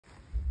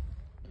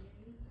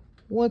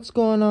What's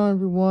going on,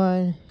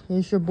 everyone?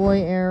 It's your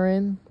boy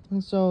Aaron.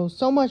 And so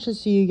much to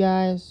see you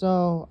guys.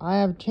 So I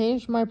have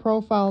changed my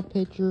profile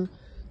picture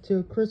to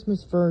a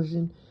Christmas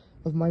version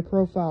of my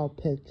profile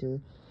picture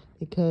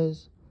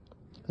because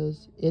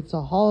it's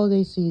a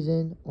holiday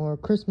season or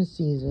Christmas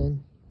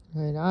season,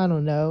 and I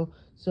don't know.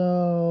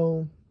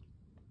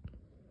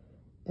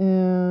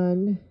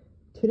 And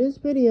to this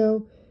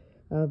video,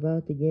 I'm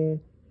about to get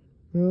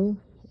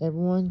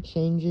everyone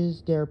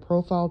changes their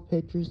profile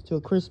pictures to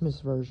a Christmas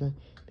version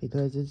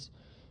because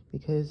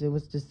it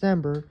was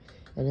December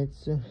and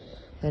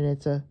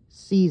it's a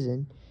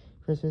season,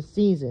 Christmas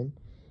season,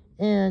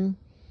 and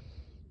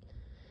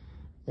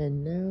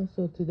now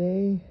so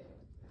today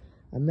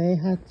I may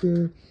have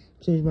to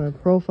change my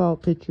profile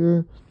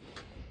picture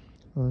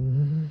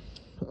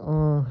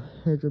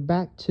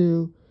back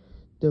to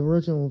the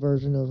original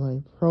version of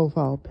my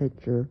profile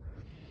picture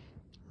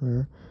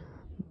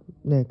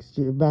next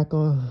year, back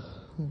on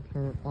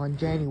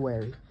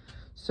January.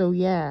 So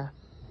yeah,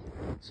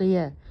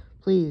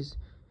 please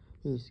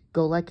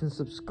go like and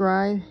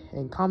subscribe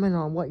and comment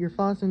on what your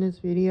thoughts on this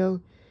video,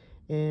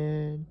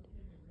 and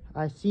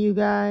I see you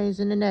guys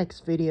in the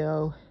next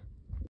video.